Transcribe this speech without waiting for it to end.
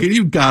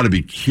You've got to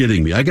be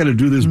kidding me. I got to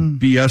do this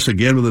BS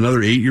again with another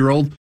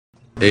 8-year-old?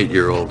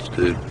 8-year-olds,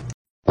 dude.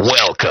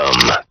 Welcome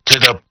to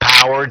the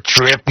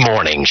PowerTrip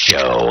Morning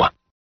Show.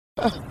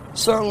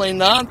 Certainly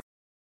not.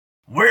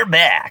 We're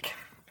back.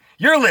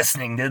 You're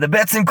listening to the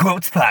Bets and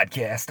Quotes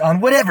podcast on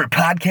whatever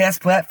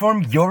podcast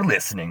platform you're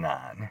listening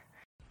on.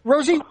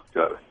 Rosie?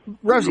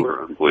 Rosie.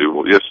 You're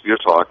unbelievable. Yes, you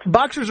talk.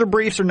 Boxers or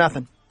briefs or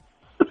nothing?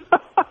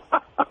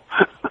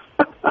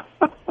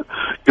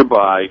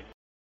 Goodbye.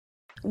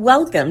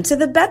 Welcome to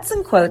the Bets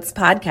and Quotes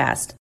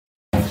podcast.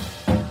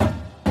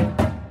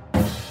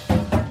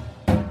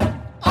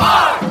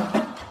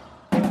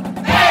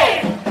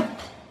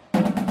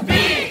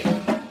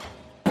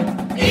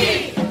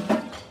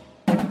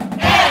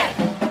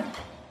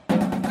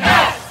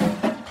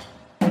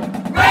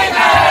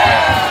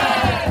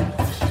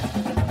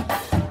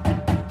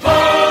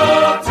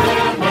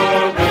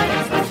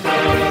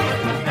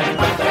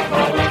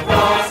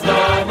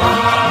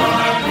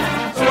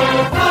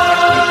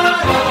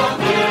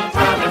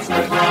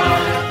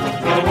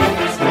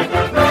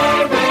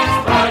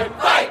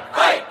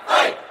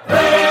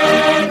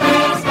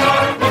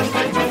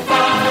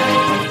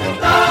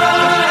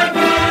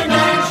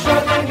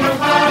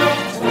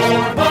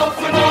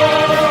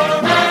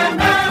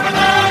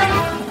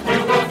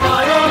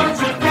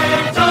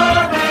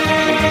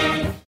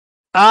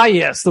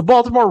 Yes, the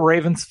Baltimore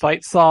Ravens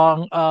fight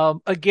song.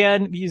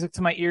 Again, music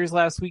to my ears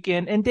last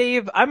weekend. And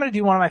Dave, I'm going to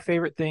do one of my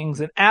favorite things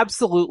and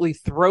absolutely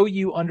throw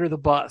you under the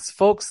bus.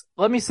 Folks,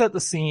 let me set the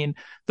scene.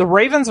 The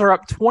Ravens are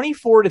up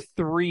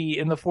 24-3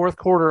 in the fourth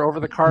quarter over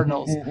the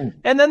Cardinals.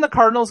 And then the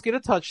Cardinals get a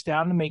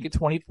touchdown to make it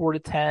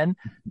 24-10.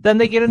 Then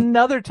they get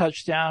another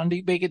touchdown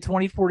to make it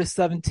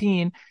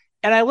 24-17.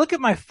 And I look at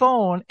my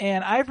phone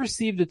and I've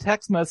received a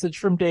text message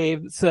from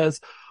Dave that says,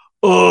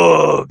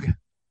 "Ugh,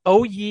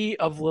 O ye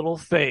of little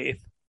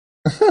faith."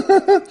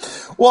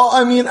 Well,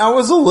 I mean,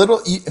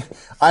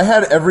 I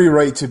had every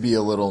right to be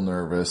a little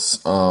nervous.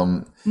 It's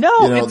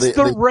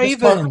the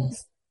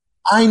Ravens.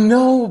 I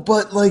know,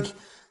 but like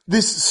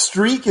this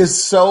streak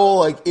is so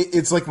like,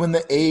 it's like when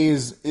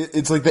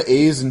it's like the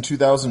A's in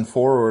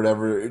 2004 or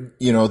whatever,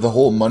 the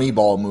whole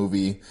Moneyball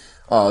movie,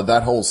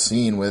 that whole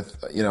scene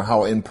with,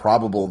 how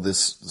improbable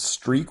this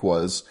streak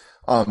was.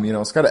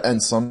 It's got to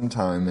end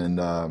sometime.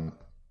 And,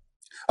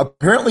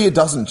 apparently it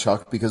doesn't,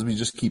 Chuck, because we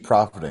just keep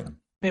profiting.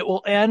 It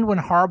will end when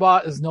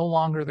Harbaugh is no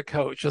longer the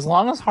coach. As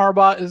long as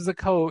Harbaugh is the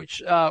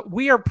coach,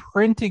 we are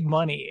printing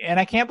money. And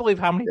I can't believe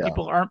how many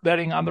people aren't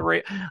betting on the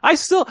Ravens.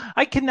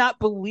 I cannot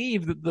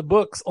believe that the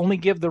books only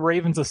give the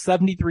Ravens a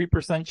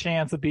 73%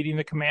 chance of beating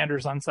the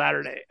Commanders on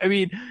Saturday. I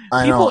mean,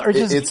 people are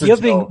just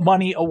giving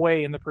money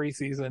away in the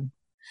preseason.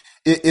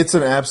 It's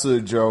an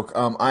absolute joke.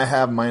 I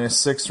have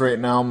 -6 right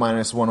now,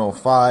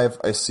 -105.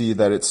 I see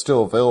that it's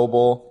still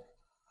available.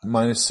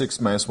 -6,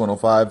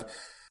 -105.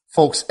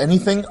 Folks,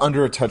 anything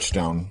under a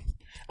touchdown.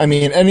 I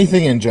mean,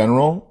 anything in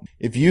general.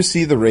 If you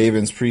see the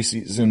Ravens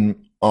preseason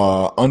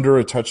under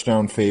a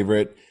touchdown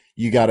favorite,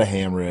 you got to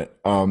hammer it.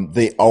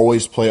 They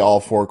always play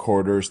all four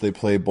quarters. They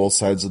play both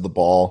sides of the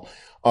ball.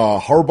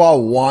 Harbaugh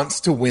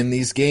wants to win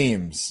these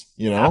games,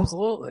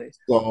 Absolutely.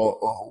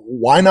 So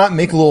why not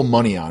make a little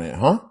money on it,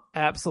 huh?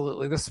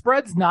 Absolutely. The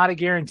spread's not a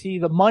guarantee.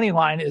 The money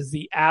line is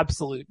the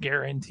absolute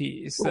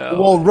guarantee.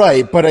 So, well,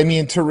 right. But I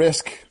mean, to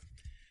risk.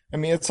 I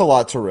mean, it's a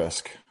lot to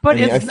risk. But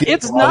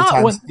it's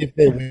not when if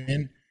they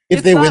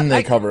win,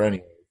 they cover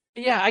anyway.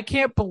 Yeah, I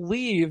can't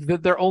believe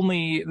that they're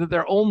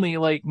only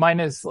like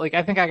minus, like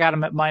I think I got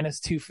them at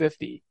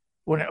 -250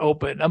 when it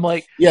opened. I'm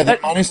like, yeah, they're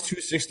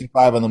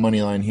 -265 on the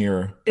money line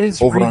here.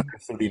 Is over under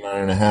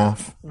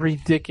 39.5.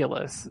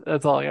 Ridiculous.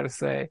 That's all I got to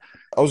say.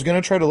 I was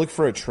gonna try to look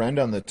for a trend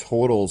on the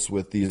totals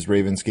with these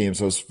Ravens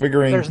games. I was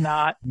figuring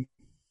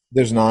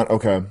There's not.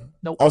 Okay.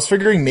 Nope. I was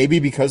figuring maybe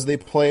because they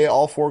play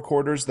all four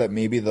quarters that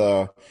maybe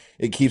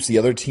it keeps the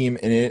other team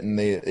in it and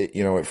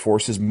it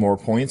forces more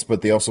points,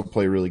 but they also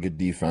play really good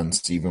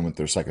defense even with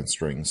their second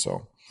string.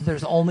 So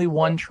there's only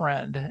one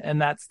trend,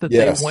 and that's that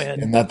they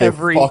win, and that they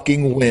every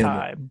fucking win.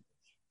 Time.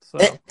 So.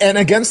 And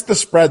against the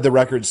spread, the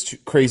record's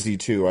crazy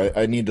too.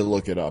 I need to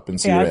look it up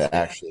and see what it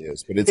actually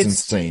is, but it's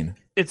insane.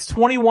 It's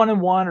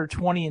 21-1 or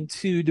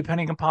 20-2,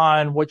 depending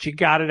upon what you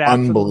got it at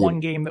for the one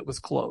game that was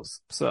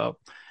close. So.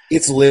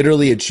 It's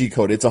literally a cheat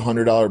code. It's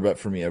 $100 bet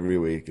for me every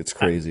week. It's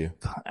crazy.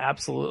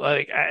 Absolutely.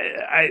 Like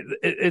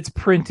it's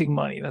printing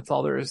money. That's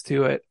all there is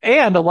to it.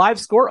 And a live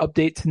score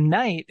update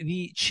tonight.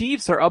 The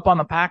Chiefs are up on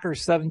the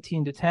Packers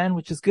 17-10,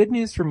 which is good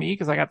news for me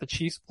because I got the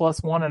Chiefs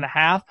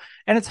 +1.5.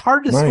 And it's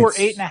hard to score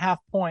 8.5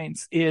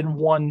 points in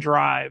one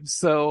drive.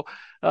 So,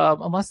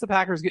 unless the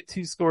Packers get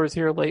 2 scores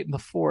here late in the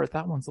fourth,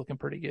 that one's looking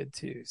pretty good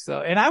too. So,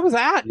 and I was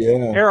at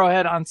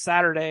Arrowhead on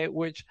Saturday,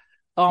 which,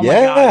 oh my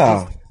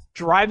God.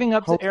 Driving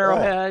up to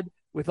Arrowhead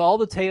with all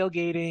the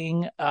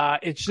tailgating.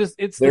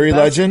 It's Larry the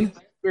best Legend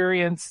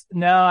experience.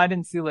 No, I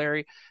didn't see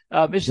Larry.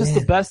 It's just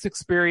the best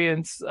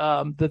experience,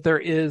 that there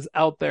is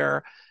out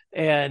there.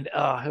 And,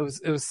 it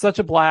was such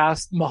a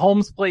blast.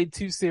 Mahomes played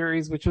 2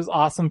 series, which was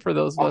awesome for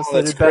those of us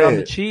that had bet on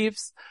the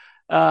Chiefs.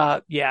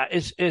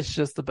 It's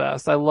just the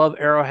best. I love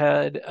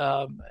Arrowhead.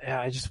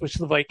 I just wish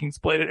the Vikings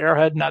played at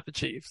Arrowhead, not the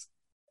Chiefs.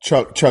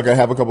 Chuck, I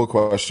have a couple of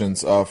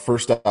questions.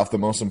 First off, the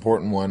most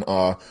important one.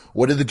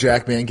 What did the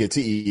Jackman get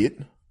to eat?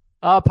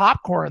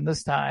 Popcorn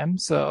this time.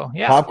 So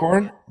yeah.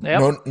 Popcorn?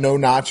 Yep. No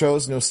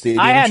nachos, no stadium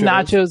I had chairs?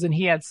 nachos and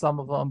he had some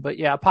of them, but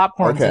yeah,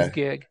 popcorn's his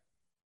gig.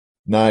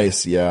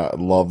 Nice. Yeah. I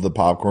love the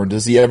popcorn.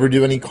 Does he ever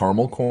do any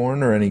caramel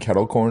corn or any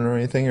kettle corn or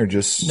anything, or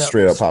just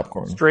straight up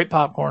popcorn? Straight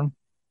popcorn.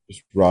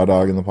 Just raw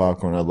dog in the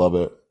popcorn. I love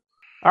it.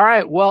 All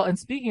right. Well, and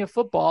speaking of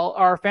football,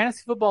 our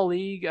fantasy football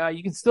league,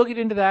 you can still get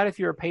into that if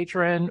you're a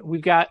patron.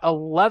 We've got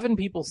 11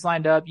 people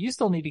signed up. You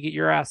still need to get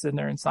your ass in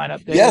there and sign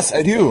up, Dave. Yes,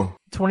 I do.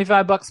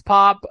 $25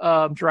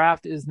 pop.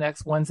 Draft is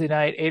next Wednesday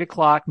night,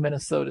 8:00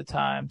 Minnesota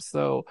time.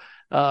 So,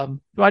 if you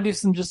want to do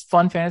some just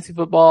fun fantasy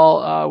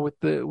football, with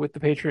the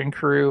Patreon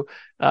crew,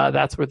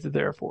 that's what they're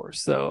there for.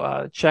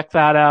 So, check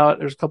that out.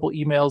 There's a couple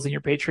emails in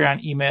your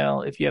Patreon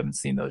email if you haven't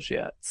seen those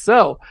yet.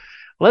 So,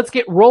 let's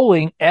get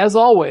rolling, as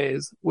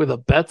always, with a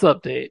bets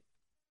update.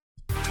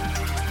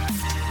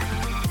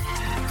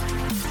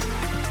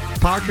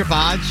 PowerTrip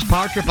odds,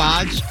 PowerTrip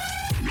odds.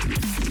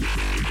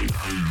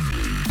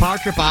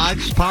 PowerTrip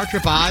odds,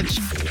 PowerTrip odds.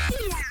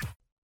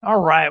 All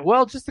right.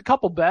 Well, just a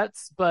couple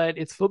bets, but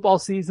it's football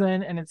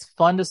season and it's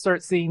fun to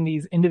start seeing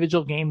these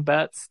individual game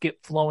bets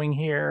get flowing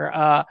here.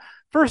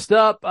 First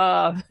up,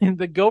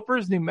 the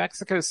Gophers New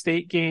Mexico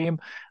State game,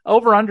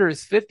 over under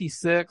is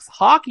 56.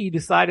 Hockey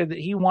decided that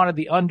he wanted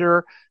the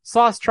under.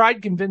 Sauce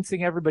tried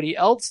convincing everybody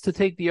else to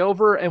take the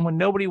over, and when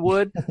nobody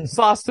would,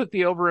 Sauce took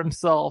the over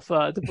himself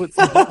to put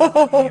some in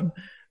the game.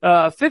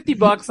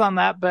 $50 on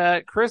that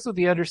bet. Kris with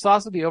the under,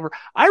 Sauce with the over.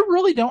 I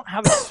really don't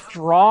have a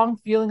strong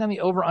feeling on the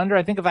over under.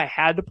 I think if I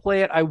had to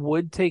play it, I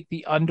would take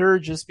the under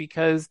just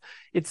because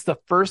it's the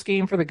first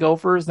game for the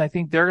Gophers. And I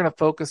think they're going to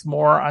focus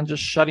more on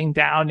just shutting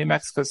down New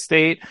Mexico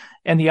State,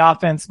 and the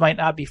offense might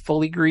not be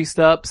fully greased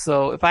up.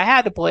 So if I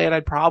had to play it,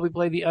 I'd probably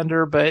play the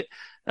under, but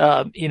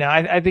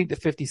I think the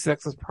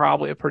 56 is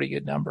probably a pretty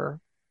good number.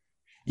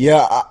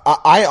 Yeah,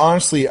 I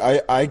honestly,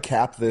 I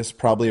capped this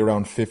probably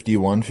around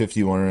 51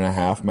 and a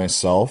half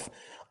myself.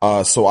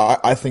 So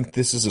I think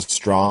this is a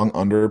strong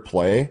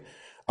underplay.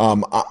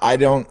 I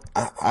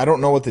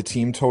don't know what the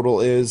team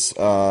total is,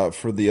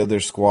 for the other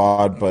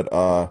squad, but,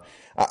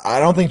 I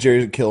don't think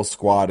Jerry Kill's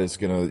squad is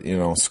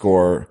gonna,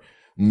 score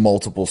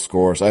multiple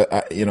scores.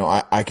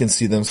 I can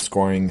see them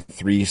scoring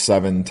 3,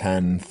 7,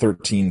 10,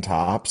 13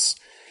 tops.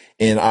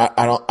 And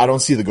I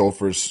don't see the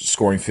Gophers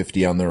scoring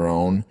 50 on their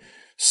own.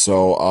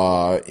 So,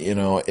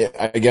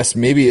 I guess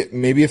maybe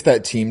if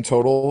that team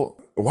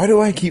total, why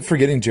do I keep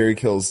forgetting Jerry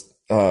Kill's,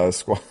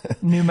 squad?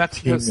 New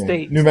Mexico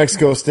State. New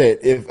Mexico State.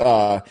 If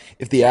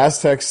the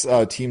Aztecs,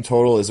 team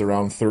total is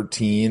around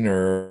 13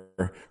 or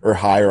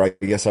higher, I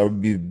guess I would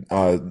be,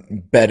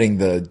 betting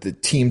the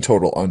team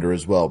total under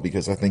as well,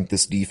 because I think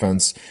this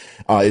defense,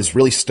 is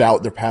really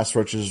stout. Their pass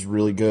rush is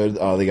really good.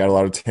 They got a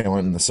lot of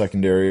talent in the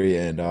secondary,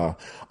 and,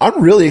 I'm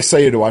really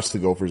excited to watch the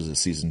Gophers this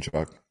season,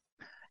 Chuck.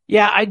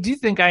 Yeah, I do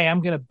think I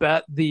am going to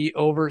bet the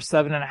over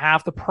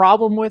 7.5. The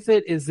problem with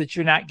it is that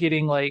you're not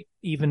getting like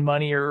even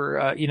money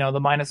or, the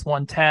minus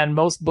 110.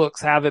 Most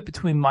books have it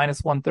between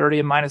minus 130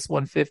 and minus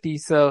 150.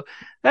 So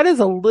that is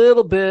a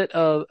little bit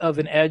of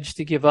an edge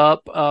to give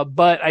up.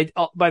 But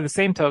by the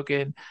same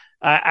token,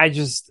 I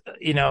just,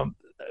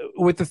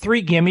 with the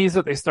 3 gimmies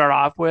that they start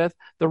off with,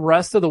 the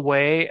rest of the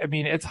way, I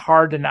mean, it's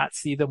hard to not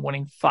see them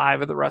winning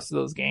 5 of the rest of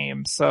those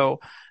games. So,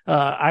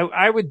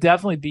 I would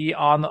definitely be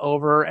on the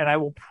over, and I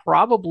will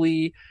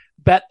probably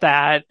bet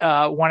that,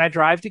 when I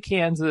drive to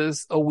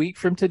Kansas a week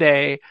from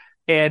today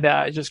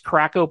and, just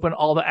crack open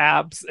all the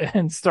apps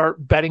and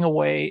start betting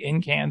away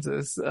in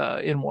Kansas,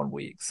 in 1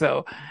 week.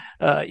 So,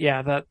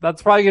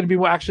 that's probably going to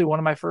be actually one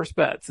of my first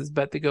bets, is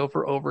bet to go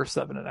for over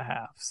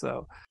 7.5.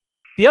 So,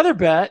 the other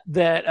bet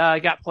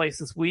that got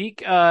placed this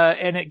week,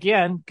 and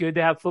again, good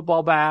to have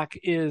football back,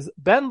 is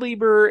Ben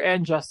Lieber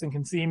and Justin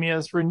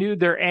Consemius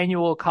renewed their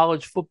annual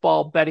college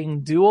football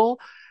betting duel.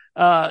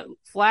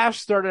 Flash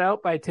started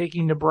out by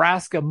taking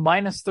Nebraska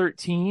minus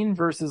 13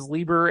 versus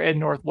Lieber and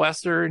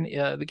Northwestern,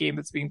 the game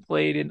that's being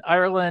played in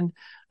Ireland.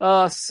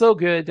 So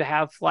good to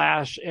have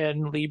Flash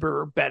and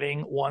Lieber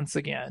betting once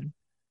again.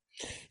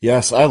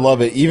 Yes, I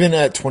love it. Even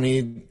at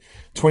 $25,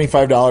 $50,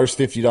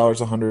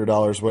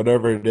 $100,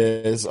 whatever it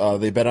is,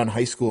 they bet on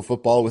high school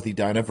football with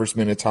Edina versus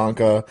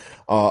Minnetonka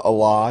a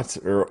lot,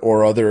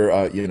 or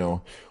other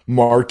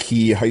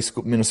marquee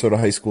Minnesota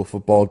high school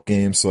football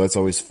games. So that's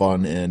always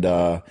fun, and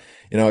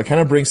it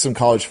kind of brings some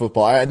college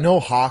football. I know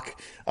Hawk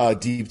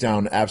deep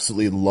down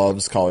absolutely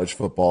loves college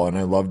football, and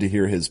I love to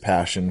hear his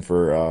passion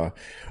for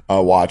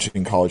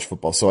watching college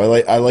football. So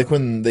I like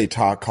when they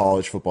talk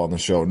college football on the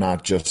show,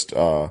 not just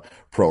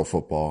pro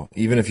football.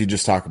 Even if you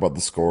just talk about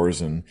the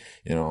scores and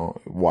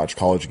watch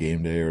College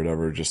Game Day or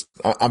whatever.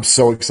 I'm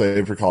so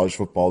excited for college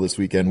football this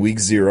weekend. Week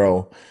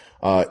 0,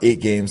 8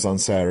 games on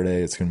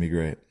Saturday. It's gonna be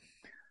great.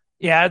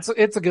 Yeah,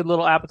 it's a good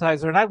little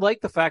appetizer, and I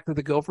like the fact that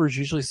the Gophers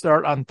usually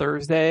start on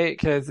Thursday,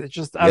 because it's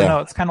just, I don't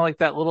know, it's kind of like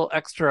that little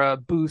extra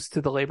boost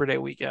to the Labor Day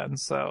weekend.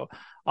 So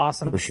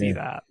awesome to see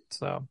that.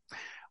 So,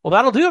 well,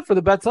 that'll do it for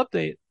the bets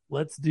update.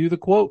 Let's do the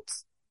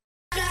quotes.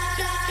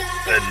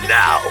 And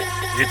now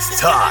it's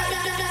time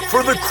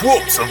for the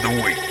quotes of the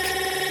week.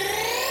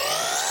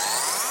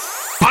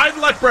 I'd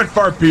let Brett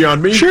Favre be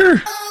on me. Sure.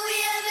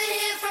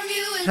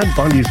 Ted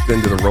Bundy's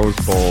been to the Rose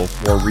Bowl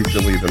more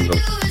recently than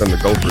the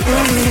Gophers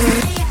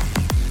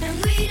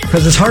have.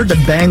 Because it's hard to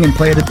bang and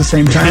play it at the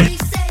same time.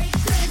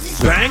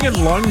 Bang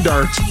and lung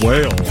darts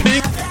whale.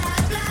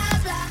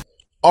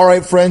 All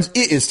right, friends,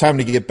 it is time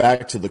to get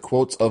back to the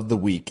quotes of the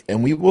week,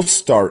 and we will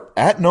start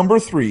at number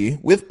 3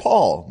 with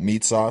Paul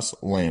Meat Sauce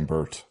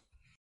Lambert.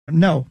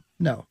 No.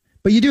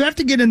 But you do have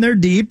to get in there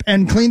deep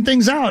and clean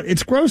things out.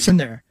 It's gross in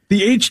there.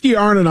 The HDR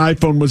on an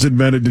iPhone was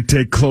invented to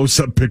take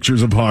close-up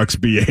pictures of Hawks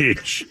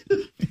BH.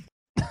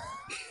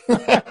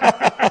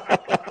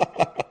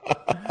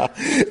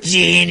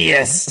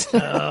 Genius.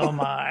 Oh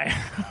my.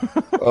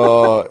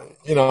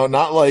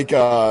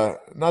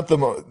 Not the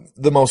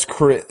most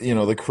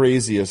the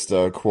craziest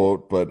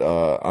quote, but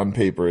on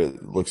paper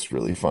it looks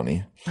really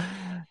funny.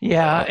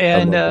 Yeah,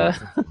 and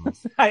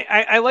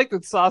I like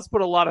that Sauce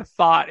put a lot of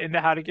thought into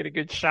how to get a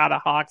good shot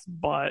of Hawk's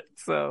butt.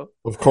 So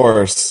of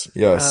course,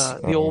 yes,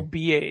 the old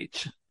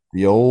BH.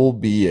 The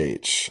old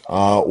BH.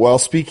 Well,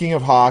 speaking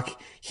of Hawk,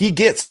 he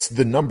gets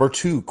the number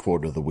 2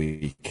 quote of the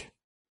week.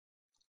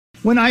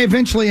 When I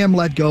eventually am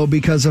let go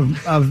because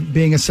of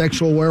being a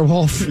sexual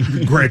werewolf.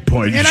 Great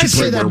point. And I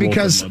say that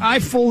because I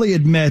fully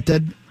admit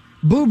that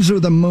boobs are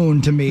the moon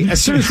to me. As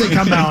soon as they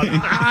come out,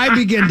 I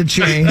begin to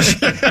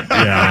change.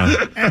 Yeah.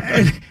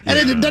 And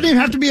it doesn't even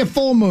have to be a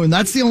full moon.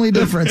 That's the only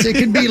difference. It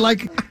could be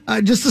like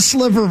just a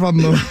sliver of a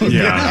moon.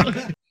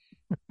 Yeah.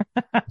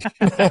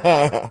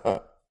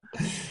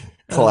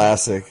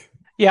 Classic.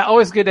 Yeah,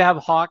 always good to have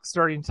Hawk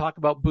starting to talk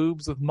about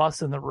boobs with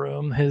Muss in the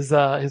room. His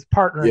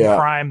partner in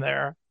crime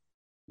there.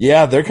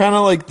 Yeah, they're kind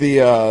of like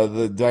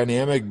the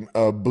dynamic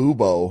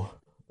boobo,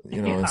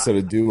 instead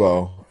of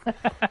duo.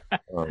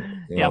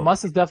 Yeah,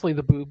 Muss is definitely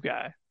the boob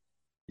guy.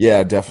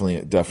 Yeah,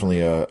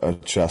 definitely a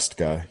chest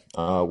guy.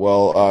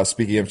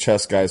 Speaking of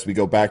chest guys, we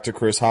go back to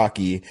Kris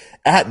Hagerty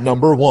at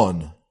number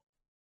 1.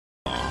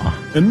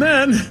 And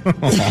then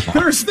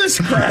there's this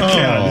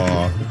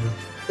crackhead.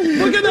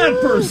 Look at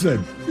that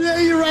person. Yeah,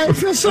 you're right. I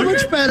feel so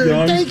much better.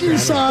 Thank you,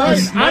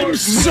 Sauce. I'm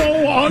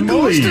so ugly.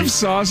 Most of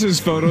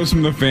Sauce's photos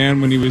from the fan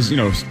when he was,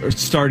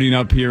 starting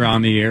up here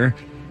on the air,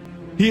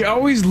 he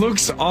always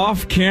looks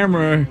off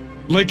camera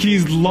like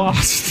he's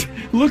lost,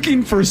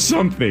 looking for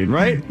something,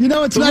 right?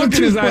 It's not a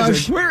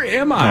toothbrush. Like, where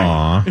am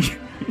I?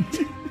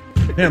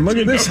 Man, look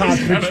at this hot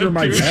picture of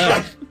my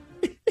dad.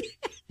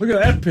 Look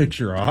at that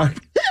picture, Hawk.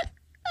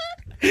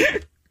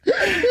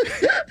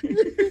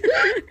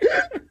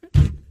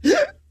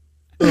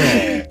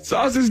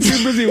 Sauce is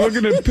too busy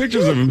looking at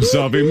pictures of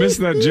himself. He missed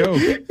that joke.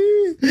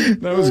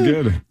 That was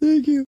good.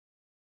 Thank you.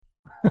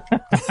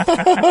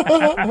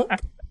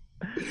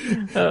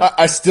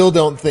 I still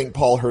don't think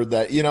Paul heard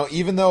that.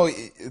 Even though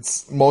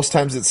it's most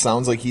times it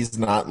sounds like he's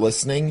not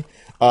listening,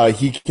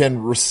 he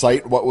can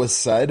recite what was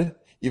said,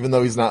 even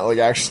though he's not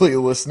actually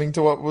listening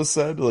to what was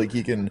said.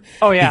 He can.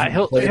 Oh yeah,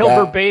 he'll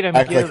verbatim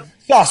give.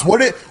 Sauce, what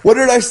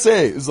did I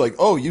say? It's like,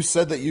 oh, you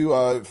said that you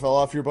fell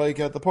off your bike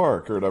at the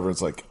park or whatever.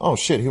 It's like, oh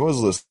shit, he was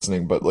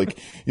listening, but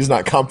he's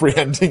not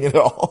comprehending it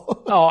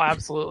all. Oh,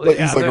 absolutely.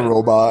 He's like a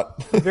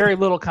robot. Very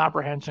little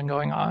comprehension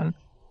going on.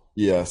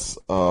 Yes.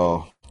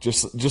 Oh,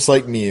 just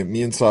like me.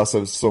 Me and Sauce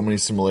have so many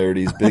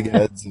similarities: big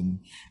heads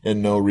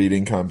and no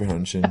reading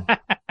comprehension.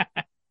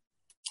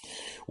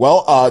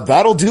 Well,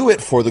 that'll do it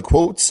for the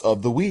quotes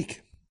of the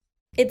week.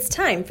 It's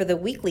time for the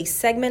weekly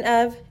segment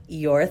of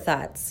Your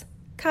Thoughts.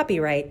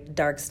 Copyright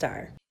Dark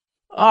Star.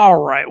 All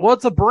right. Well,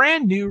 it's a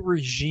brand new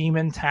regime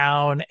in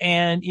town.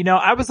 And,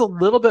 I was a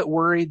little bit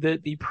worried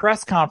that the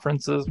press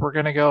conferences were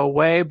going to go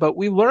away, but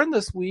we learned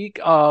this week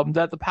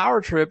that the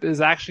PowerTrip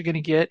is actually going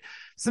to get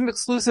some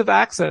exclusive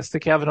access to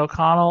Kevin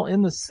O'Connell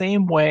in the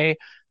same way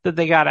that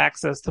they got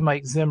access to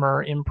Mike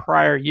Zimmer in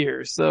prior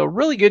years. So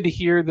really good to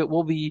hear that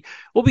we'll be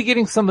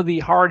getting some of the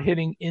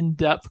hard-hitting,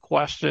 in-depth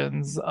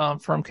questions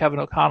from Kevin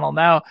O'Connell.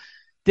 Now,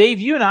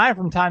 Dave, you and I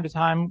from time to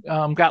time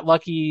got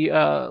lucky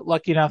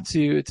enough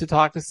to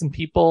talk to some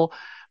people.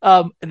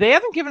 They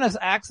haven't given us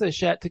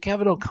access yet to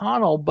Kevin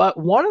O'Connell, but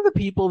one of the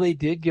people they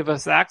did give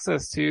us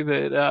access to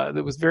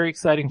that was very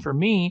exciting for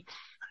me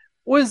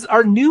was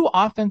our new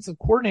offensive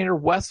coordinator,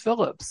 Wes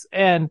Phillips.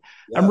 And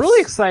yes. I'm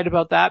really excited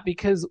about that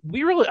because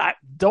I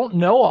don't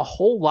know a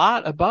whole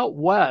lot about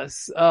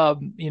Wes. I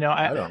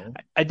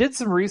did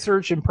some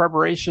research in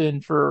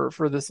preparation for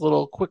this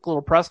quick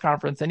little press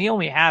conference, and he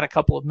only had a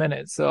couple of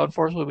minutes. So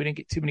unfortunately we didn't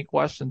get too many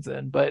questions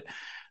in, but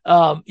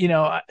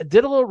I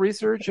did a little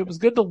research. It was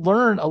good to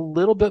learn a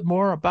little bit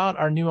more about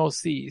our new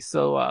OC.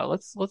 So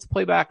let's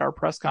play back our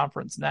press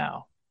conference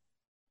now.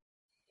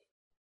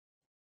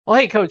 Well,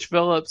 hey, Coach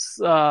Phillips.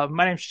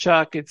 My name's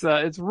Chuck.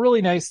 It's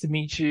really nice to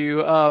meet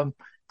you.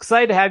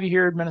 Excited to have you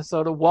here in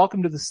Minnesota.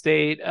 Welcome to the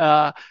state.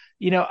 I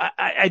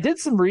did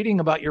some reading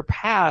about your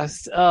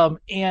past,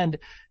 and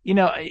you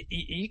kind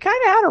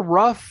of had a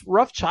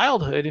rough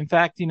childhood. In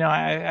fact,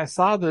 I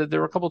saw that there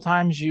were a couple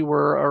times you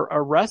were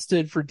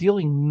arrested for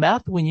dealing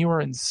meth when you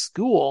were in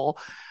school.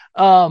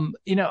 How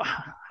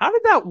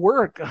did that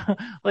work?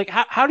 Like,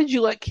 how did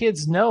you let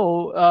kids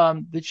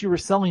know that you were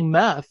selling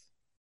meth?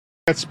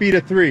 At speed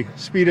of three.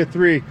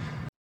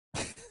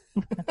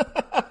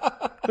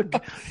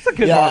 It's a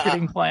good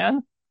marketing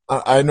plan.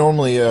 I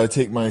normally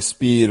take my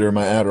speed or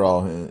my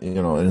Adderall,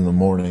 in the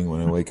morning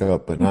when I wake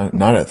up, but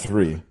not at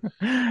 3.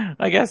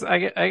 I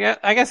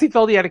guess he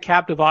felt he had a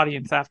captive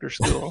audience after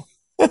school.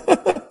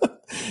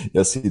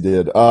 Yes, he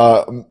did.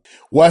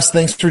 Wes,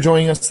 thanks for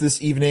joining us this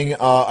evening.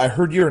 I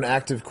heard you're an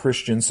active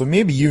Christian, so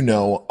maybe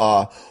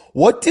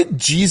what did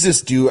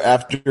Jesus do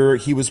after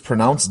he was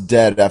pronounced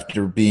dead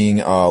after being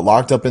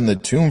locked up in the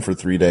tomb for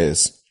 3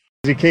 days?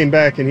 He came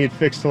back and he had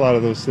fixed a lot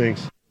of those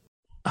things.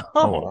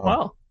 Oh,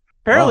 wow.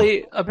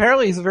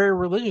 Apparently he's a very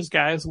religious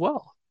guy as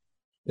well.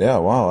 Yeah,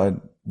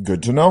 wow.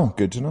 Good to know.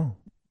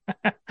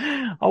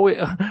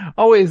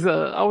 always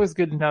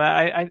good to know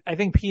that. I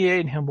think PA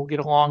and him will get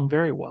along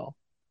very well.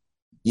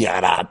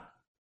 Yeah,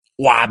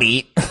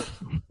 Wobby.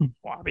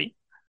 Wobby.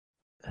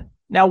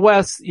 Now,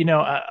 Wes,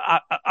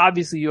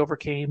 obviously you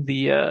overcame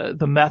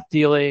the meth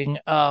dealing,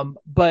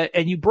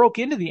 and you broke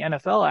into the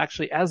NFL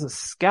actually as a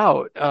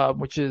scout,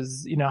 which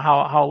is,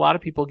 how a lot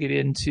of people get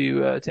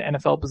into to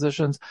NFL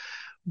positions.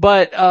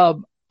 But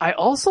I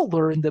also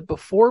learned that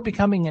before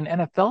becoming an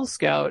NFL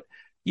scout,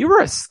 you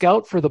were a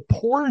scout for the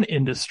porn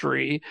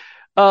industry.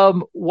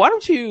 Why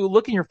don't you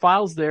look in your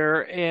files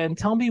there and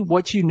tell me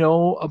what you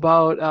know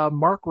about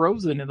Mark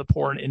Rosen in the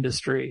porn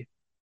industry?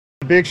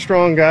 A big,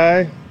 strong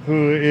guy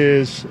who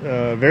is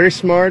very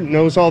smart,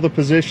 knows all the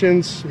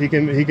positions. He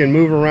can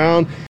move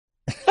around.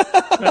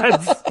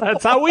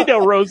 That's how we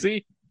know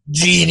Rosie.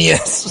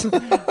 Genius.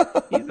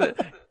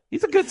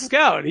 He's a good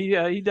scout.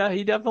 He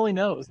definitely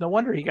knows. No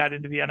wonder he got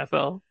into the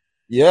NFL.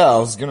 Yeah, I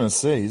was gonna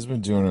say he's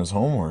been doing his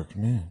homework,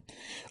 man.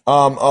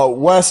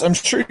 Wes, I'm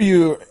sure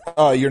you're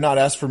not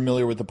as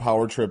familiar with the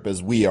PowerTrip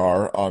as we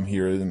are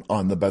here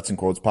on the Bets and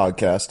Quotes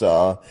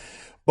podcast.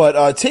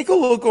 But take a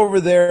look over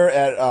there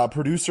at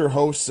producer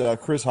host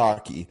Kris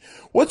Hagerty.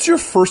 What's your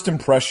first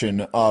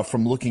impression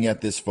from looking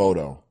at this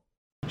photo?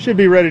 Should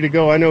be ready to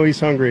go. I know he's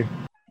hungry.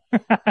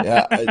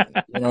 Yeah,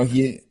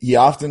 he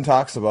often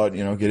talks about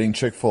getting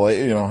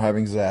Chick-fil-A,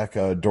 having Zach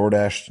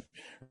DoorDash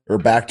or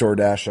backdoor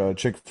dash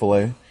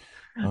Chick-fil-A.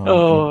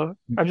 I'm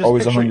just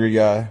always a hungry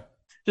guy.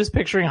 Just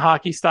picturing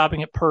Hockey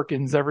stopping at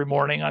Perkins every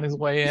morning on his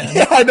way in.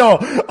 Yeah, I know.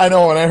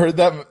 When I heard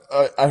that,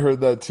 I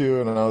heard that too,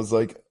 and I was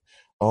like,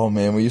 "Oh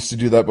man, we used to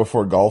do that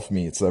before golf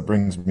meets." That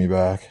brings me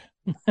back.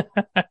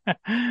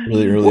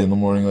 Really early in the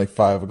morning, like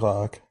 5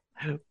 o'clock.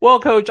 Well,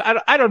 Coach,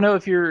 I don't know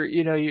if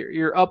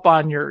you're up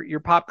on your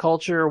pop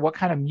culture, what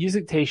kind of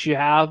music taste you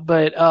have,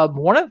 but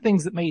one of the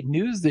things that made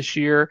news this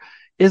year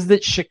is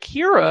that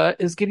Shakira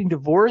is getting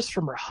divorced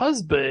from her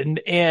husband,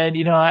 and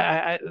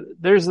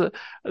there's a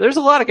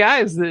lot of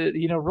guys that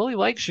really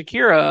like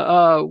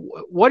Shakira.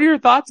 What are your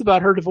thoughts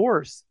about her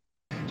divorce?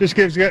 Just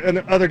gives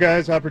other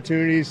guys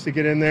opportunities to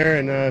get in there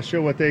and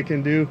show what they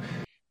can do.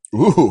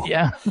 Ooh,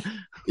 yeah.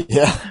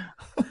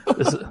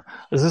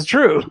 This is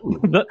true.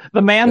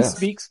 The man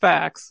speaks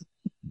facts.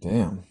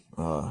 Damn.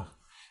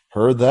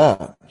 Heard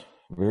that.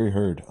 Very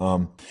heard.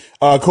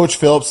 Coach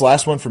Phillips,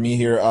 last one for me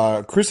here.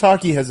 Kris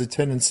Hagerty has a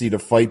tendency to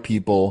fight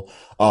people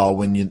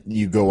when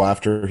you go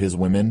after his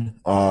women.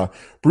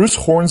 Bruce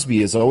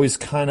Hornsby has always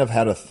kind of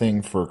had a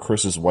thing for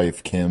Chris's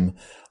wife, Kim.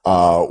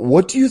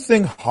 What do you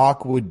think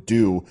Hawk would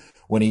do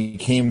when he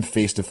came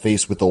face to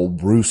face with old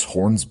Bruce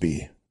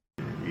Hornsby?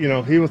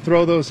 He would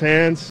throw those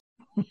hands.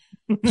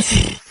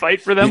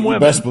 Fight for them women.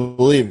 Best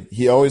believe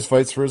he always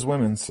fights for his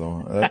women,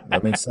 so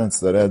that makes sense.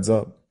 That adds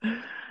up.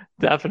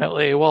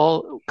 Definitely.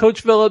 Well,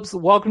 Coach Phillips,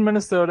 welcome to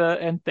Minnesota,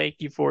 and thank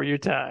you for your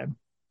time.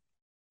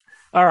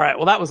 All right.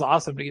 Well, that was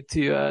awesome to get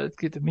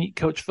to meet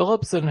Coach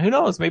Phillips, and who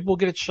knows, maybe we'll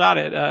get a shot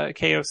at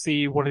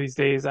KOC one of these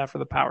days after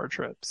the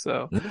PowerTrip.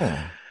 So,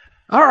 yeah.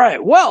 All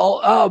right.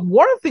 Well,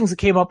 one of the things that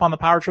came up on the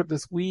PowerTrip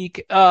this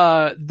week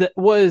that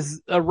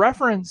was a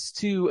reference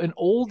to an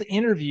old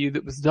interview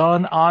that was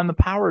done on the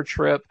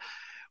PowerTrip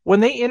when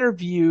they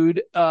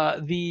interviewed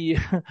the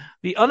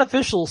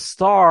unofficial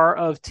star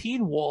of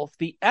Teen Wolf,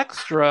 the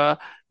extra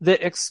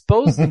that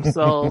exposed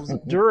themselves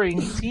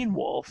during Teen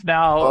Wolf.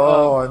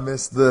 Now, I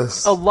missed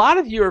this. A lot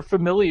of you are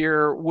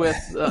familiar with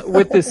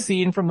this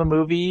scene from the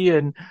movie,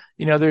 and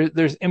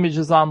there's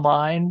images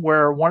online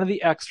where one of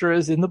the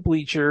extras in the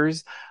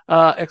bleachers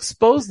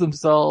exposed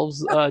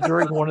themselves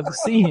during one of the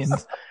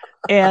scenes.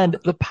 And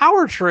the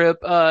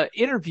PowerTrip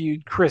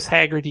interviewed Kris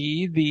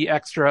Hagerty, the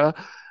extra.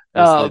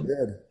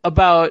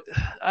 About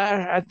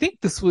I think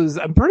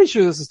I'm pretty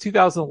sure this was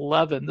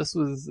 2011. This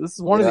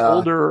is one of the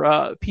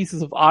older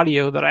pieces of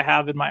audio that I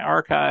have in my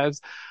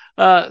archives.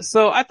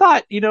 So I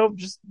thought,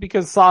 just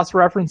because Sauce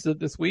referenced it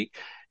this week,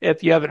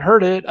 if you haven't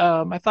heard it,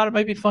 I thought it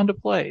might be fun to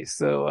play.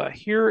 So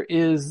here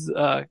is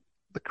the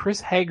Kris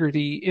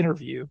Hagerty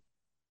interview.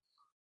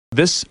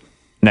 This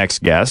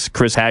next guest,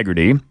 Kris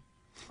Hagerty,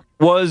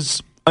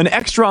 was an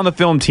extra on the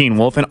film Teen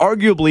Wolf, and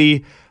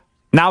arguably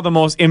now the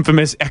most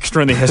infamous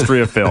extra in the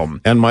history of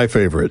film. And my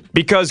favorite.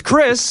 Because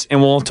Kris,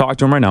 and we'll talk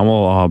to him right now,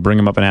 we'll bring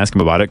him up and ask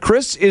him about it.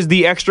 Kris is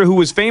the extra who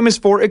was famous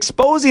for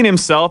exposing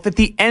himself at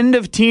the end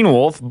of Teen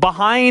Wolf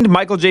behind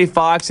Michael J.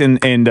 Fox and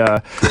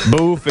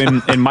Boof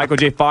and Michael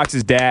J.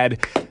 Fox's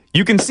dad.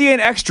 You can see an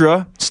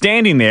extra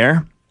standing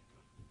there,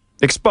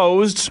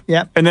 exposed,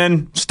 and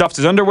then stuffs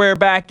his underwear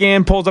back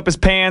in, pulls up his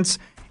pants,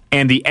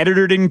 and the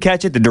editor didn't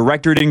catch it, the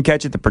director didn't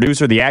catch it, the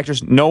producer, the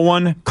actress, no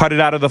one cut it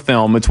out of the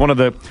film. It's one of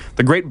the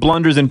great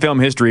blunders in film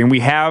history, and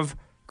we have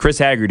Kris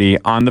Hagerty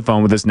on the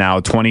phone with us now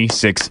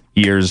 26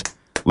 years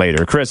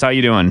later. Kris, how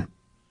you doing?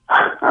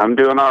 I'm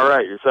doing all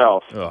right.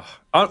 Yourself?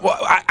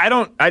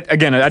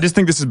 I just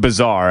think this is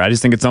bizarre. I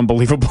just think it's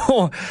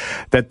unbelievable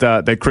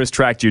that Kris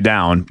tracked you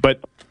down.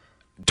 But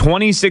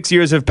 26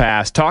 years have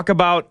passed. Talk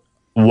about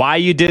why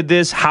you did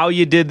this, how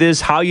you did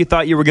this, how you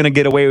thought you were going to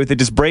get away with it.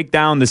 Just break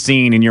down the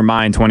scene in your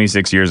mind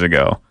 26 years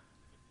ago.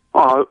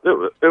 Oh,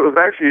 it was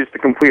actually just a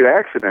complete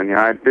accident. You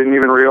know, I didn't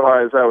even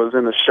realize I was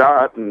in the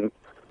shot, and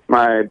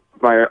my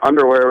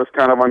underwear was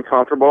kind of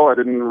uncomfortable. I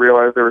didn't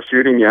realize they were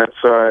shooting yet,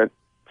 so I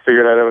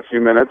figured I'd have a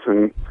few minutes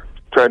and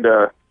tried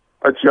to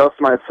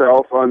adjust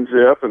myself,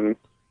 unzip, and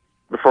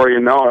before you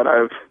know it, I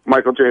have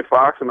Michael J.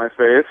 Fox in my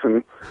face,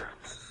 and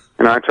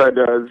I tried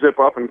to zip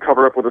up and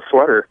cover up with a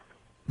sweater.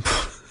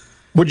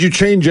 Would you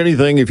change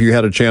anything if you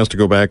had a chance to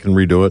go back and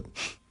redo it?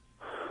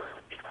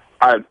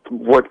 I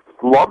would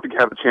love to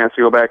have a chance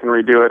to go back and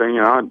redo it,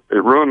 and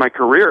it ruined my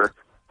career.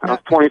 I was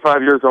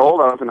 25 years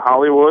old. I was in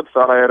Hollywood,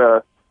 thought I had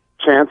a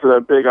chance at a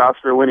big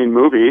Oscar-winning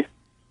movie, and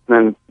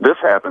then this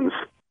happens.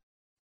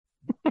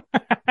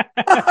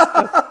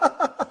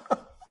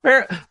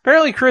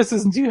 Apparently, Kris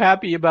isn't too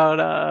happy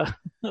about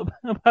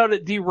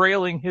it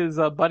derailing his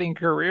budding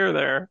career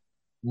there.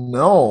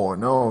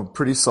 No,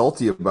 pretty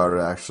salty about it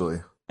actually.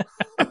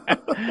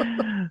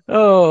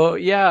 Oh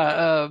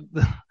yeah,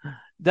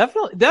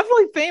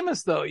 definitely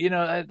famous though.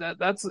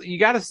 That's you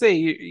got to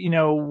say.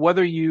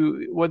 Whether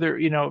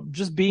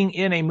just being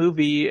in a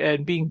movie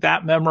and being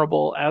that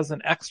memorable as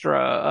an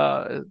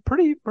extra,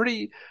 pretty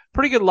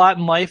good lot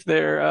in life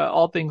there,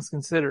 all things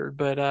considered.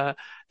 But I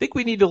think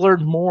we need to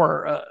learn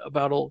more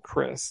about old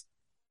Kris.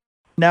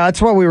 Now,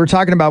 that's what we were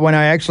talking about when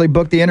I actually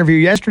booked the interview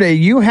yesterday.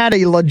 You had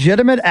a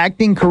legitimate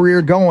acting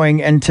career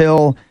going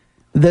until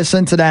this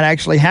incident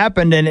actually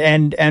happened,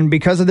 and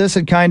because of this,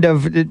 it kind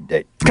of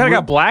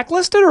got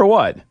blacklisted, or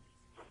what?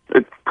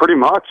 It pretty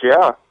much,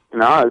 yeah.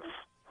 But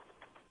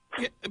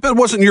it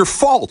wasn't your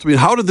fault. I mean,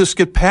 how did this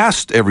get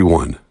past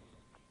everyone?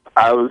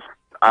 I was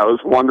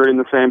wondering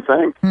the same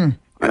thing.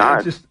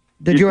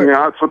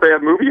 That's what they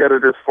have movie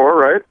editors for,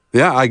 right?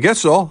 Yeah, I guess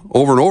so.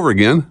 Over and over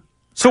again.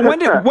 So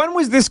when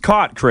was this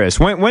caught, Kris?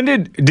 When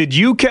did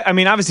you? I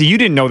mean, obviously you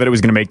didn't know that it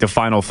was going to make the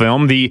final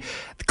film.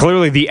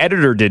 Clearly the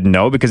editor didn't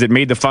know because it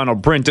made the final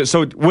print.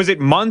 So was it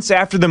months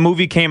after the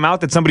movie came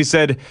out that somebody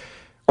said,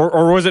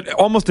 or was it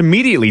almost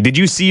immediately? Did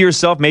you see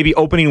yourself maybe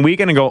opening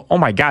weekend and go, "Oh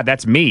my God,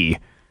 that's me"?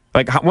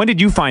 Like, when did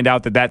you find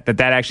out that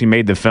actually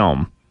made the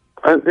film?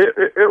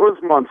 It was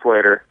months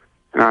later.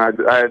 I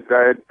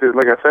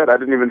like I said, I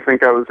didn't even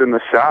think I was in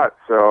the shot,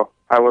 so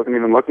I wasn't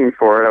even looking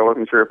for it. I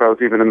wasn't sure if I was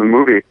even in the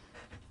movie.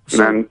 And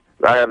then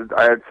I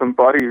had some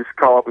buddies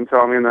call up and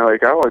tell me, and they're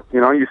like, "Oh,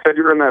 you said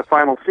you were in that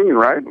final scene,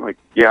 right?" I'm like,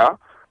 "Yeah."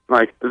 I'm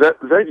like, is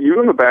that you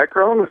in the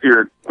background with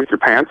your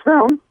pants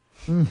down?"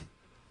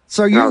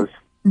 So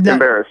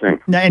embarrassing.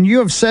 And you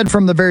have said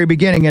from the very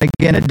beginning, and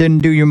again, it didn't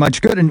do you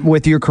much good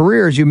with your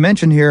career, as you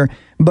mentioned here,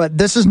 but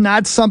this is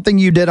not something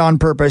you did on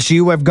purpose.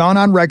 You have gone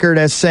on record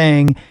as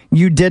saying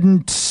you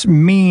didn't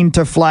mean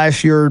to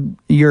flash your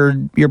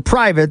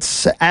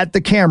privates at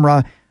the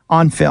camera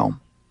on film.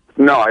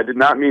 No, I did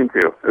not mean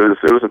to.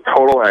 It was a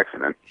total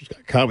accident. Just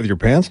got caught with your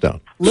pants down.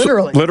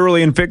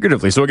 Literally and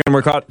figuratively. So again,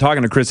 we're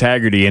talking to Kris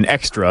Hagerty, an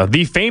extra,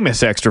 the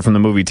famous extra from the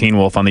movie Teen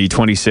Wolf on the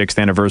 26th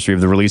anniversary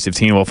of the release of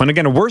Teen Wolf. And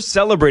again, we're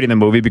celebrating the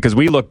movie because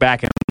we look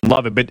back and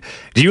love it. But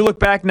do you look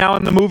back now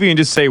in the movie and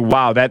just say,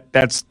 "Wow,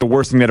 that's the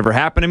worst thing that ever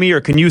happened to me"?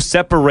 Or can you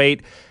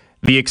separate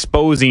the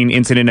exposing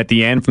incident at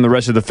the end from the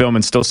rest of the film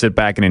and still sit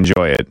back and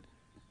enjoy it?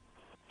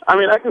 I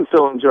mean, I can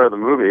still enjoy the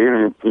movie. I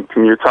mean,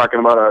 you're talking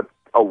about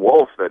a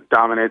wolf that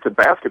dominates a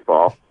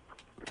basketball.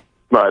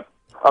 But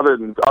other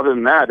than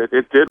that,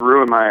 it did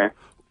ruin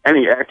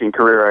any acting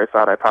career I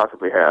thought I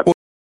possibly had.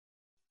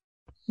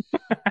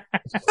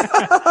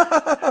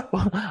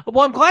 Well,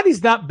 I'm glad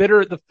he's not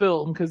bitter at the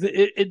film because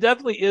it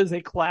definitely is a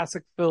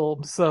classic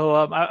film. So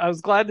I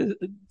was glad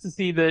to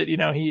see that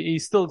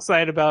he's still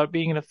excited about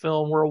being in a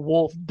film where a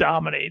wolf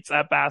dominates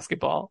at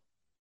basketball.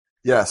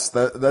 Yes,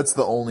 that's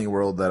the only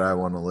world that I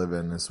want to live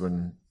in is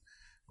when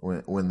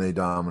they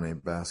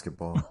dominate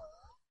basketball.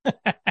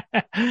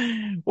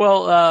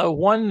 Well,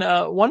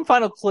 one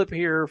final clip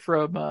here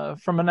from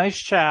a nice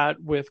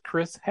chat with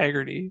Kris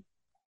Hagerty.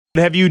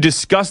 Have you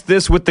discussed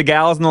this with the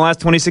gals in the last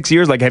 26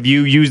 years? Like, have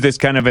you used this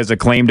kind of as a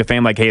claim to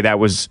fame? Like, hey, that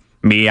was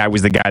me. I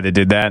was the guy that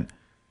did that.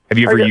 Have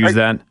you ever used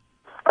that?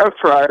 I've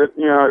tried it.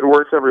 It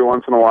works every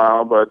once in a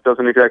while, but it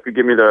doesn't exactly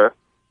give me the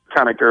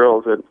kind of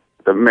girls that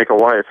make a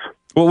life.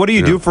 Well, what do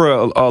you do for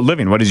a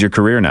living? What is your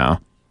career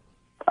now?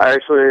 I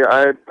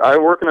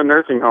work in a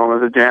nursing home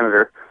as a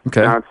janitor.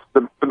 Okay. It's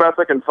the best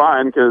I can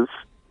find because,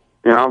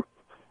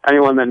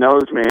 anyone that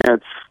knows me,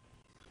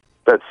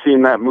 that's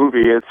seen that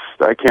movie.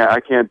 I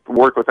can't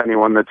work with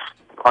anyone that's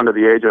under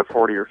the age of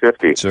 40 or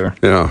 50. Sure.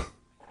 Yeah.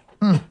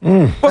 Well,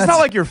 it's not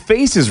like your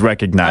face is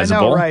recognizable.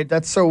 I know, right?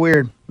 That's so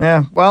weird.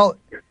 Yeah. Well,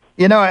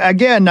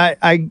 again,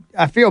 I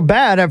feel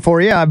bad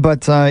for you,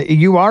 but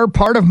you are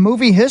part of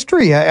movie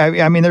history.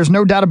 I mean, there's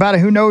no doubt about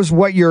it. Who knows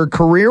what your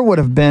career would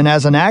have been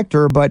as an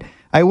actor, but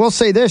I will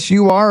say this: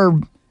 you are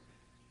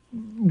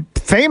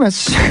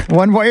famous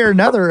one way or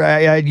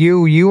another.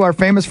 You are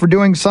famous for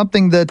doing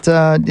something that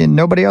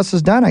nobody else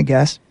has done, I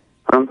guess.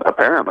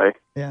 Apparently.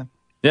 Yeah.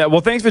 Yeah,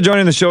 well, thanks for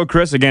joining the show,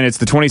 Kris. Again, it's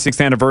the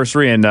 26th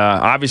anniversary, and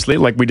obviously,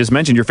 like we just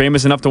mentioned, you're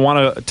famous enough to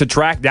want to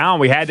track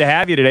down. We had to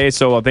have you today,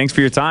 so thanks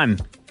for your time.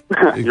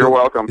 You're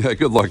welcome. Yeah,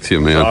 good luck to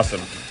you, man.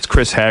 Awesome. It's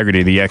Kris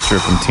Hagerty, the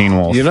extra from Teen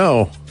Wolf.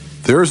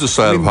 There's a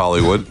side of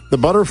Hollywood. The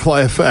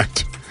butterfly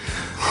effect.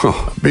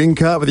 Being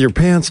caught with your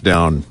pants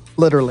down.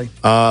 Literally.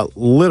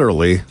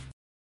 Literally.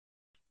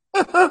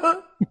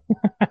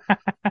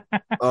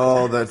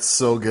 Oh, that's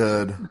so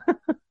good.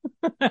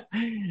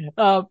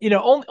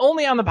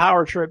 Only on the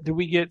Power Trip do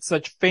we get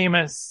such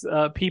famous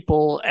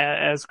people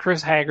as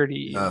Kris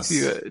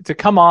Hagerty to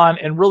come on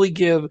and really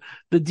give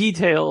the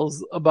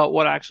details about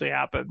what actually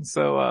happened.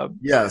 So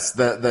yes,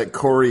 that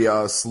Corey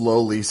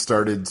slowly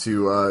started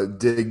to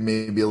dig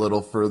maybe a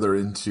little further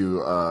into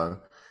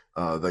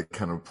that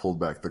kind of pulled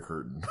back the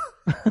curtain.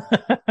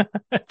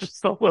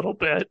 just a little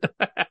bit.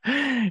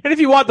 And if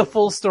you want the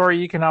full story,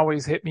 you can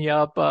always hit me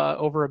up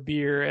over a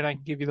beer and I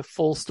can give you the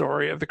full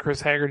story of the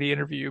Kris Hagerty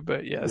interview.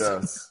 But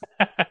yes.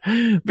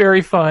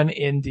 Very fun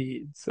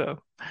indeed. So,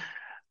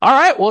 all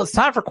right. Well, it's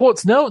time for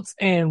Quotes Notes,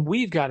 and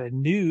we've got a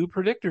new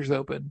Predictors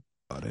open.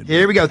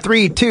 Here we go.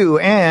 3, 2,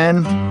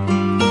 and...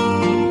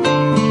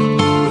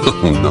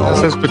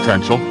 This has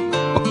potential.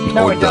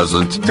 No, it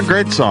doesn't. It's a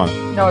great song.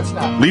 No, it's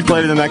not. Lee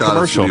played it in that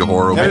commercial.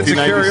 Horrible. And it's a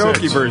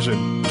karaoke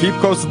version. Keep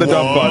close to the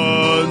dump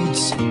button.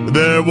 Once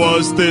there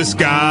was this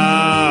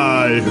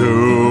guy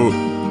who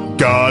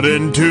got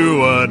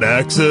into an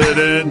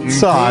accident and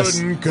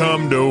couldn't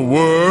come to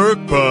work,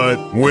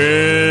 but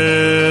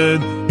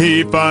when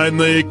he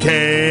finally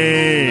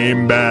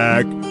came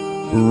back,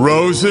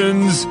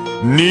 Rosen's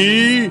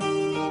knee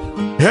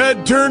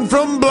had turned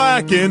from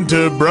black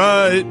into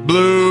bright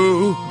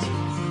blue.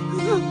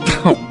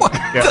 Oh my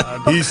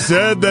God. He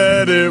said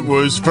that it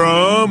was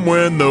from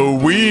when the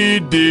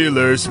weed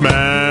dealer smashed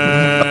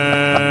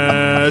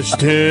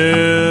him.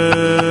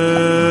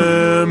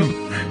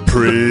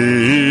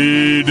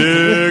 Predictors.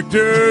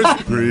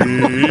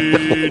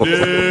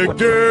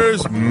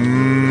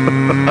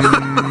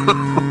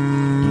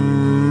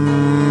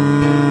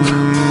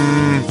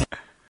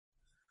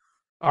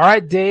 All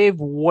right, Dave,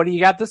 what do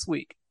you got this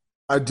week?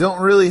 I don't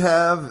really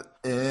have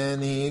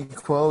any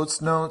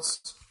quotes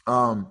notes,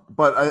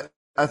 but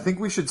I think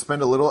we should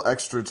spend a little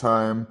extra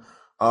time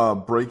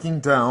breaking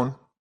down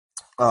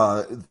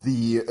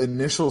the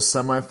initial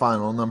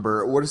semifinal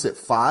number. What is it,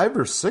 5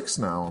 or 6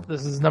 now?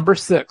 This is number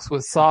 6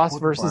 with Sauce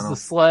versus the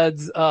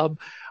Sleds.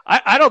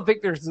 I don't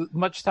think there's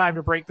much time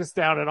to break this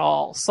down at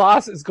all.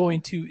 Sauce is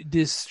going to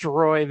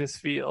destroy this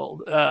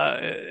field.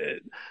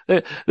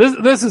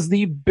 This is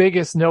the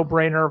biggest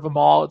no-brainer of them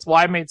all. It's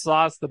why I made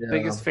Sauce the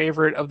biggest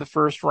favorite of the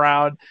first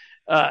round.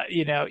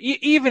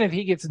 Even if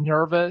he gets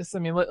nervous, I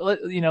mean,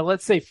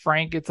 let's say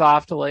Frank gets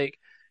off to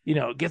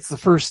gets the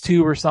first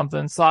 2 or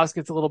something. Sauce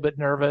gets a little bit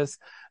nervous.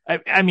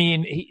 I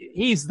mean,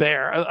 he's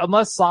there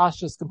unless Sauce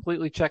just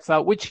completely checks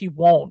out, which he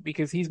won't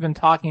because he's been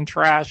talking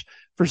trash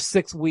for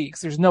 6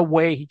 weeks. There's no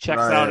way he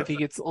checks out if he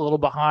gets a little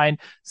behind.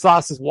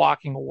 Sauce is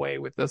walking away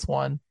with this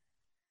one.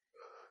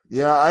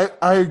 Yeah,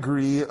 I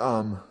agree.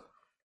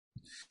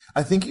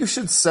 I think you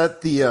should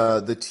set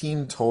the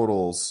team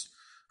totals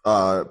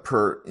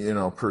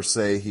per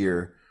se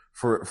here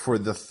for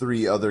the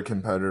 3 other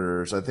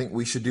competitors. I think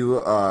we should do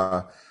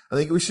a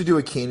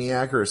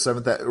Caniac or a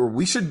 7th, or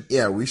we should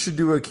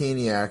do a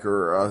Caniac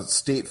or a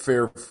state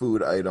fair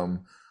food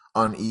item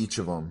on each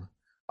of them,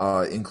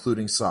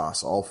 including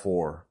Sauce, all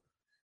 4.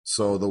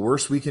 So the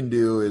worst we can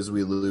do is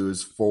we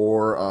lose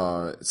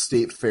 4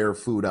 state fair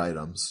food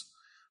items.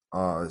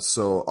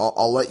 So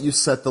I'll let you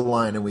set the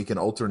line and we can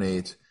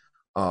alternate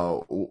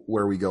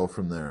where we go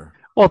from there.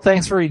 Well,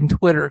 thanks for reading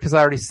Twitter because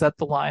I already set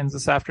the lines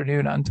this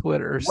afternoon on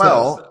Twitter. So.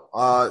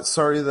 Well,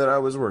 sorry that I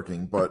was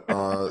working, but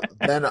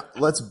then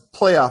let's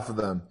play off of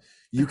them.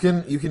 You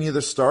can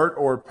either start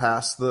or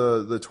pass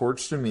the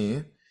torch to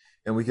me,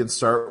 and we can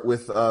start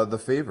with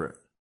the favorite.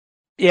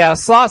 Yeah,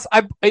 Sauce.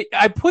 I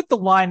put the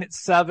line at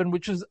 7,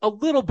 which is a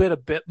little bit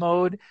of bit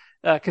mode.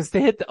 Because to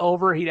hit the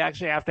over, he'd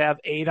actually have to have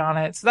 8 on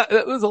it. So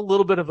that was a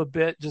little bit of a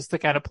bit just to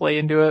kind of play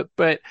into it.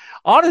 But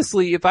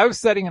honestly, if I was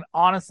setting an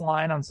honest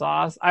line on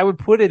Sauce, I would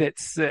put it at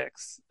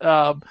 6. 6?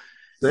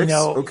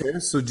 Okay.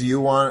 So do you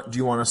want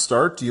to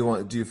start? Do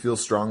you feel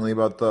strongly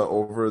about the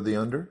over or the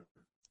under?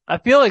 I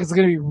feel like it's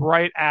going to be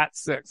right at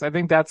 6. I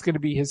think that's going to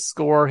be his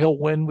score. He'll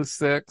win with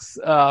 6.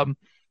 Do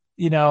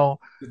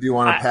you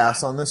want to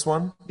pass on this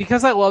one?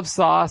 Because I love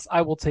Sauce,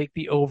 I will take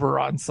the over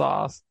on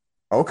Sauce.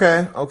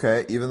 Okay.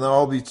 Even though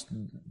I'll be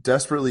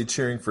desperately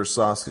cheering for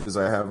Sauce because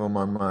I have him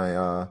on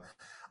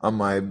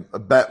my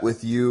bet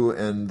with you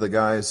and the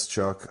guys,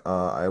 Chuck,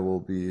 I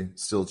will be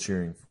still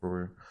cheering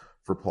for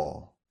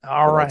Paul.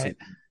 All right.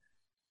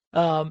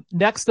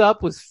 Next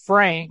up was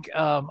Frank.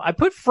 I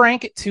put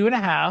Frank at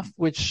 2.5,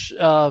 which,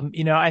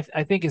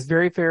 I think is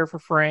very fair for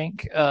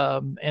Frank.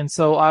 And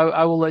so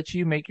I will let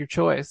you make your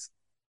choice.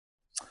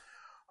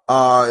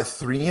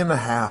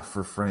 3.5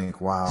 for Frank.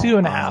 Wow.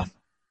 2.5.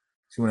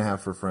 2.5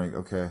 for Frank.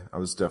 Okay. I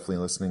was definitely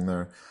listening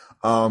there.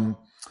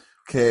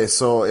 Okay.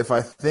 So if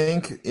I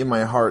think in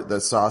my heart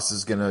that Sauce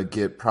is going to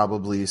get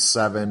probably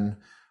 7,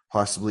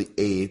 possibly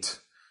 8.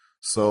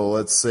 So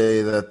let's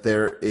say that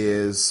there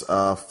is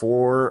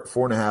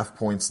 4.5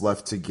 points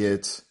left to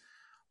get.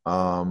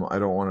 I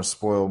don't want to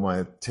spoil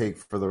my take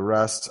for the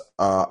rest.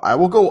 I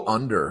will go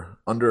under.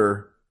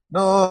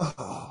 No,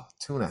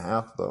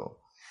 2.5 though.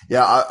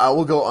 Yeah, I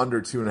will go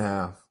under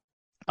 2.5.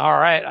 All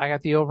right, I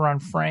got the over on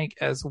Frank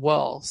as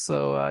well.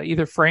 So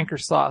either Frank or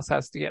Sauce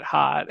has to get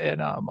hot,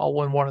 and I'll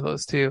win one of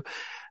those two.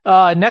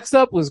 Next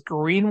up was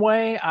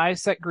Greenway. I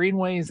set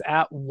Greenway's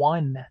at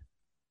 1.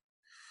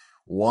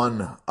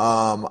 1.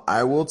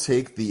 I will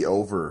take the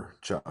over,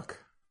 Chuck.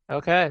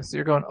 Okay, so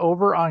you're going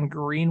over on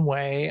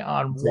Greenway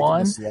on 1.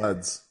 The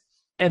sleds.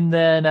 And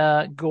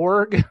then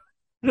Gorg.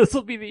 This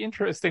will be the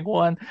interesting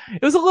one.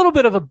 It was a little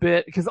bit of a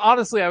bit because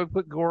honestly, I would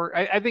put Gorg.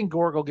 I think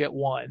Gorg will get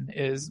 1.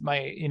 Is my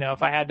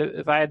if I had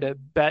to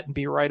bet and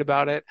be right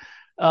about it.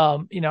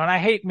 And I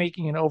hate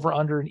making an over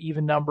under an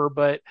even number,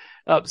 but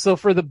so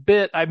for the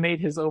bit, I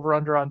made his over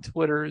under on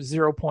Twitter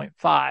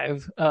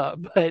 0.5.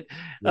 But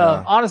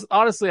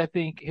honestly, I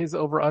think his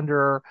over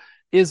under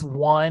is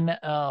 1.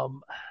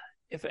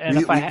 We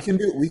can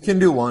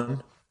do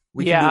 1.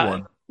 We can do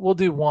 1. We'll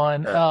do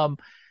 1.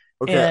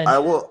 Okay, I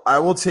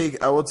will take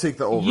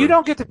the over. You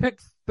don't get to pick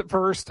the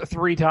first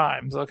 3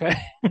 times, okay?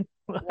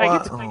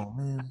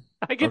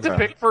 I get to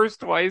pick first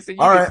twice, and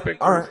you get to pick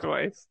first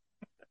twice.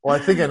 Well, I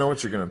think I know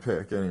what you're gonna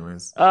pick,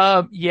 anyways.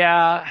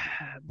 Yeah,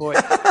 boy,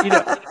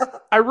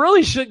 I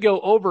really should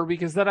go over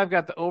because then I've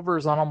got the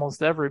overs on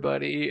almost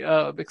everybody,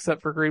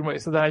 except for Greenway.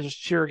 So then I just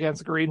cheer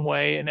against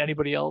Greenway, and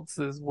anybody else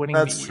is winning.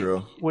 That's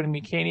true. Winning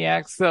me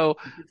Caniacs. So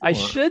I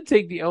should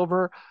take the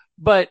over.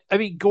 But I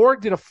mean,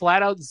 Gorg did a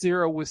flat out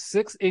 0 with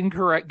 6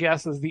 incorrect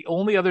guesses. The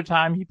only other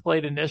time he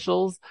played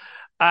initials.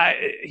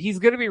 He's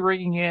going to be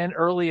ringing in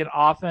early and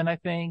often, I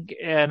think,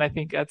 and I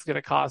think that's going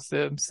to cost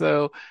him.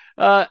 So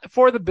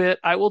for the bit,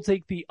 I will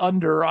take the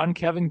under on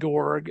Kevin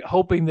Gorg,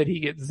 hoping that he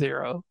gets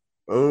 0.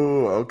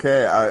 Oh,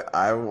 okay.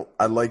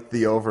 I like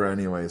the over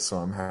anyway, so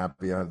I'm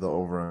happy I have the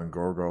over on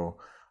Gorgo.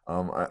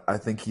 I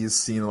think he's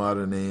seen a lot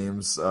of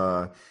names,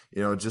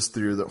 just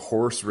through the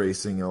horse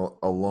racing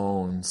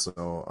alone.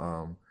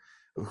 So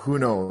who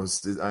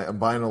knows? I'm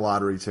buying a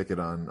lottery ticket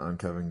on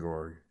Kevin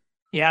Gorg.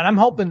 Yeah, and I'm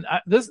hoping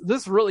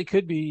this really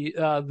could be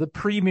the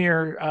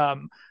premier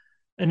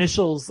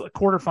initials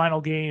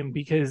quarterfinal game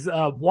because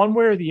one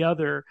way or the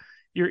other,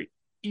 you're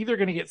either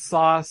going to get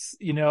Sauce,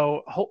 in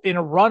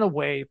a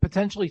runaway,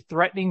 potentially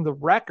threatening the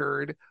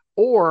record,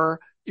 or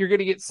you're going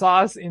to get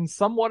Sauce in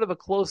somewhat of a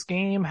close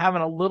game,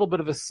 having a little bit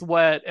of a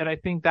sweat, and I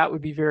think that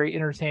would be very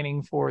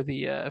entertaining for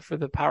the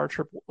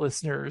PowerTrip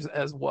listeners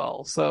as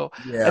well. So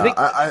yeah,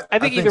 I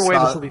think either way,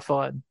 this will be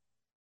fun.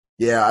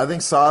 Yeah, I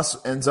think Sauce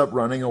ends up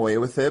running away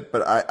with it,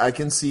 but I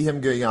can see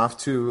him getting off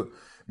to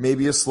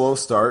maybe a slow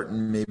start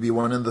and maybe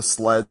one of the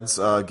sleds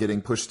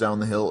getting pushed down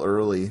the hill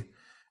early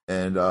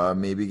and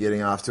maybe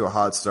getting off to a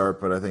hot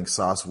start, but I think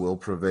Sauce will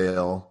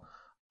prevail.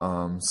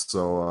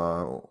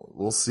 So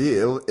we'll see.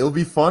 It'll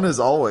be fun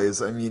as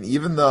always. I mean,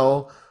 even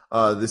though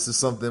this is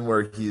something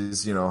where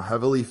he's,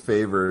 heavily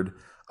favored,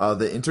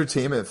 the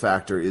entertainment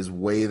factor is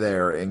way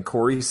there. And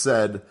Corey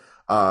said,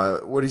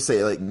 what did he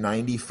say? Like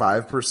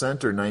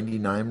 95% or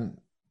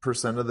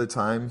 99% of the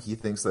time he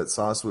thinks that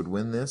Sauce would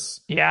win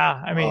this.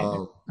 Yeah. I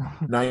mean,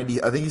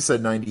 90, I think he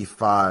said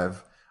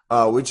 95,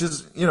 which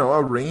is,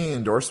 a ringing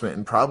endorsement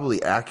and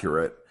probably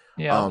accurate.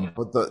 Yeah.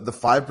 But the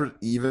 5%,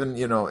 even,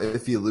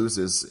 if he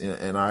loses,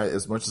 and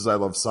as much as I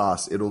love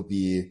Sauce, it'll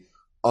be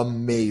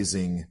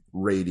amazing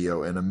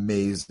radio and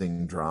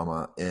amazing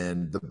drama.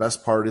 And the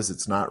best part is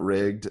it's not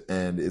rigged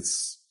and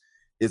it's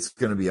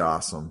going to be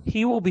awesome.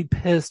 He will be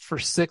pissed for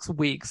 6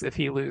 weeks if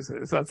he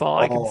loses. That's all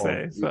I can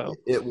say. So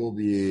it will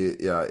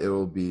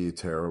be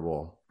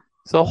terrible.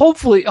 So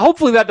hopefully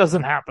that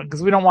doesn't happen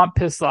because we don't want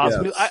piss Sauce.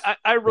 Yes.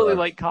 I really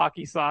like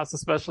cocky Sauce,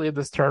 especially in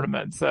this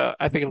tournament. So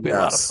I think it'll be a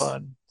lot of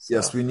fun. So.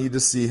 Yes, we need to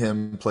see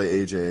him play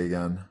AJ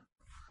again.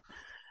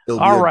 It'll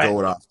be a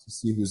goat off to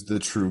see who's the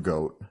true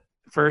GOAT.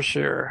 For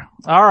sure.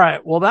 All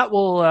right. Well, that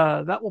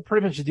will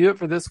pretty much do it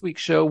for this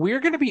week's show.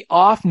 We're going to be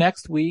off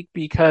next week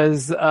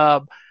because we've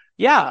got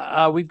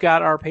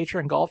our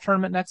Patreon golf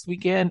tournament next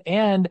weekend,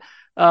 and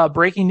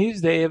breaking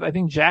news, Dave. I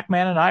think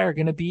Jackman and I are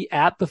going to be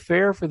at the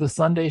fair for the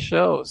Sunday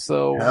show.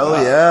 So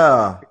hell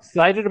yeah.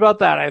 Excited about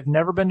that. I've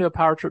never been to a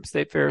PowerTrip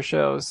State Fair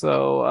show.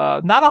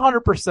 So not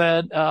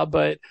 100%,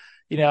 but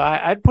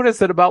I'd put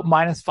us at about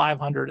minus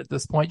 500 at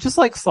this point, just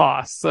like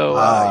Sauce. So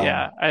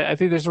I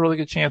think there's a really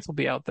good chance we'll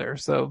be out there.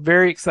 So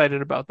very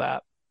excited about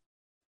that.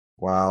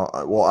 Wow.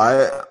 Well,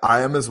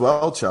 I am as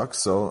well, Chuck.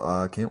 So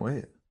I can't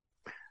wait.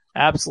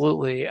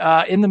 Absolutely.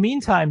 In the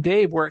meantime,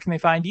 Dave, where can they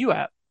find you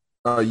at?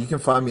 You can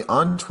find me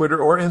on Twitter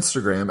or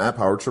Instagram at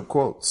PowerTrip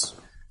Quotes.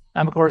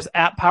 I'm, of course,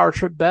 at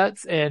PowerTrip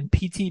Bets and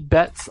PT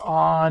Bets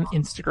on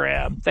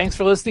Instagram. Thanks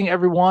for listening,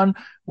 everyone.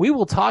 We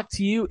will talk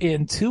to you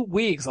in 2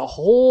 weeks. A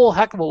whole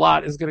heck of a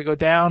lot is going to go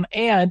down.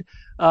 And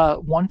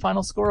one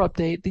final score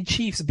update. The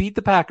Chiefs beat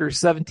the Packers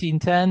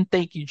 17-10.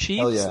 Thank you,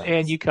 Chiefs. Yeah.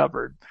 And you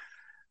covered.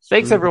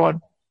 Thanks,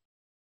 everyone.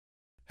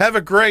 Have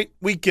a great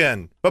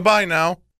weekend. Bye-bye now.